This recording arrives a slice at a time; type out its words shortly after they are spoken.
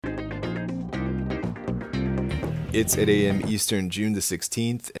It's 8 a.m. Eastern, June the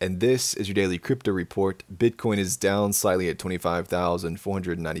 16th, and this is your daily crypto report. Bitcoin is down slightly at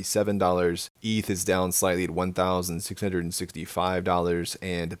 $25,497. ETH is down slightly at $1,665,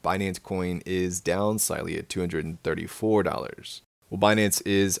 and Binance Coin is down slightly at $234. Well, Binance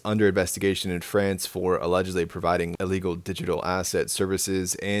is under investigation in France for allegedly providing illegal digital asset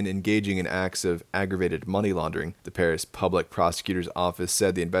services and engaging in acts of aggravated money laundering. The Paris Public Prosecutor's Office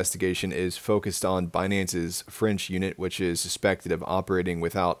said the investigation is focused on Binance's French unit, which is suspected of operating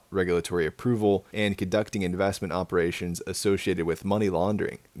without regulatory approval and conducting investment operations associated with money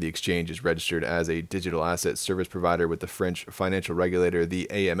laundering. The exchange is registered as a digital asset service provider with the French financial regulator, the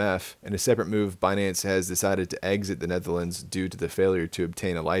AMF. In a separate move, Binance has decided to exit the Netherlands due to the failure to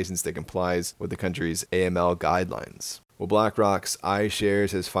obtain a license that complies with the country's AML guidelines. Well, BlackRock's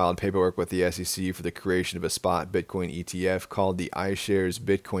iShares has filed paperwork with the SEC for the creation of a spot Bitcoin ETF called the iShares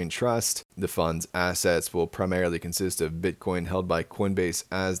Bitcoin Trust. The fund's assets will primarily consist of Bitcoin held by Coinbase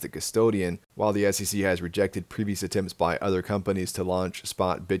as the custodian, while the SEC has rejected previous attempts by other companies to launch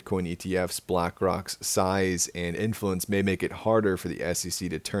spot Bitcoin ETFs. BlackRock's size and influence may make it harder for the SEC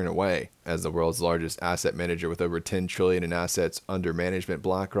to turn away. As the world's largest asset manager with over $10 trillion in assets under management,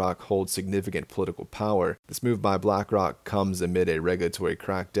 BlackRock holds significant political power. This move by BlackRock comes amid a regulatory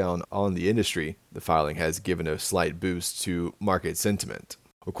crackdown on the industry. The filing has given a slight boost to market sentiment.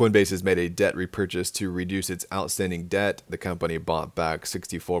 Well, Coinbase has made a debt repurchase to reduce its outstanding debt. The company bought back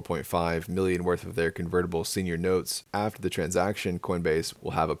 $64.5 million worth of their convertible senior notes. After the transaction, Coinbase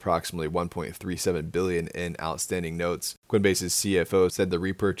will have approximately $1.37 billion in outstanding notes. Coinbase's CFO said the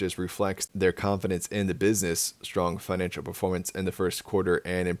repurchase reflects their confidence in the business, strong financial performance in the first quarter,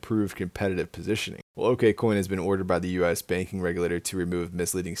 and improved competitive positioning. Well, OKCoin has been ordered by the U.S. banking regulator to remove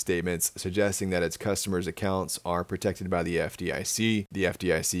misleading statements suggesting that its customers' accounts are protected by the FDIC. The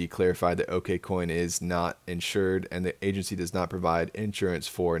FDIC clarified that OKCoin is not insured and the agency does not provide insurance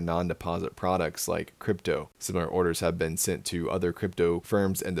for non-deposit products like crypto. Similar orders have been sent to other crypto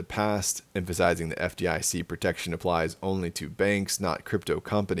firms in the past, emphasizing the FDIC protection applies only to banks, not crypto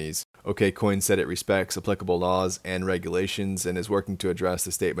companies. OKCoin said it respects applicable laws and regulations and is working to address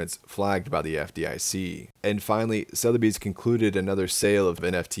the statements flagged by the FDIC. And finally, Sotheby's concluded another sale of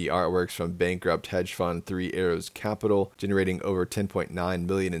NFT artworks from bankrupt hedge fund Three Arrows Capital, generating over $10.9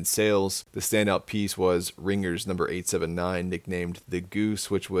 million in sales. The standout piece was Ringer's number 879, nicknamed the Goose,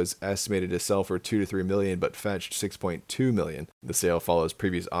 which was estimated to sell for $2 to $3 million but fetched $6.2 million. The sale follows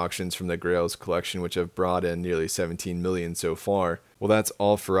previous auctions from the Grails collection, which have brought in nearly $17 million so far. Well, that's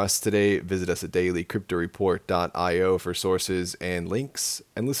all for us today. Visit us at dailycryptoreport.io for sources and links,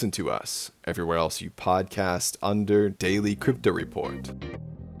 and listen to us everywhere else you podcast under Daily Crypto Report.